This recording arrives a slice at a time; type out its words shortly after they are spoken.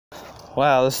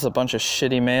Wow, this is a bunch of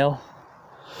shitty mail.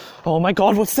 Oh my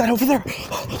god, what's that over there?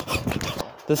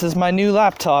 This is my new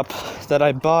laptop that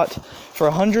I bought for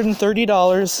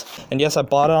 $130. And yes, I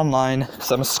bought it online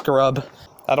because I'm a scrub.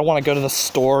 I don't want to go to the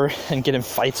store and get in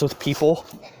fights with people.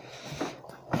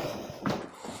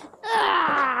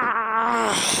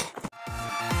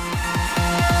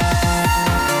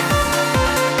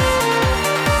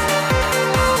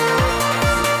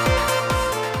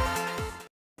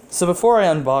 So before I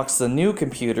unbox the new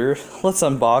computer, let's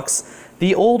unbox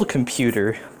the old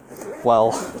computer.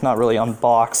 Well, not really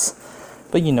unbox,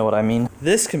 but you know what I mean.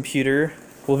 This computer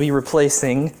will be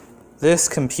replacing this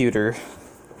computer.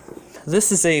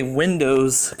 This is a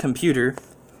Windows computer.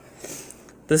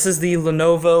 This is the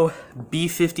Lenovo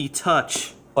B50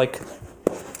 Touch. Like,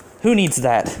 who needs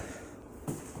that?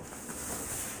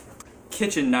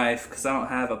 Kitchen knife, because I don't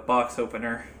have a box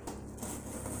opener.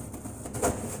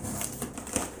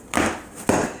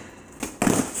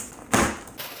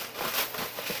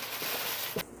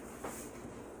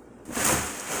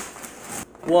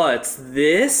 What's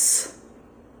this?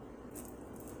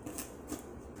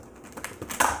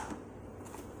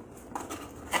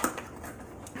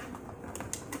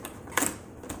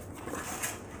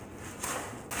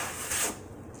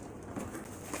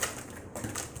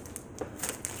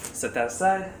 Set that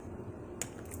aside.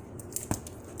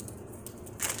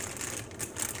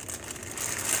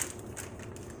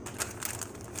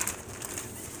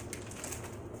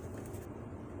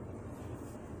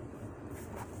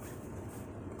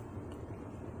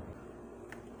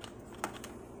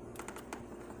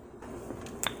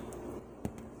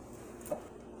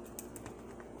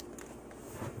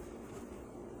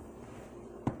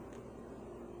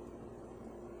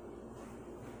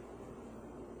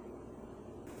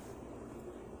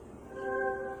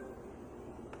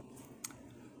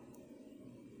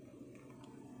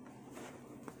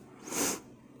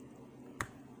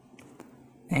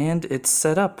 And it's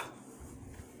set up.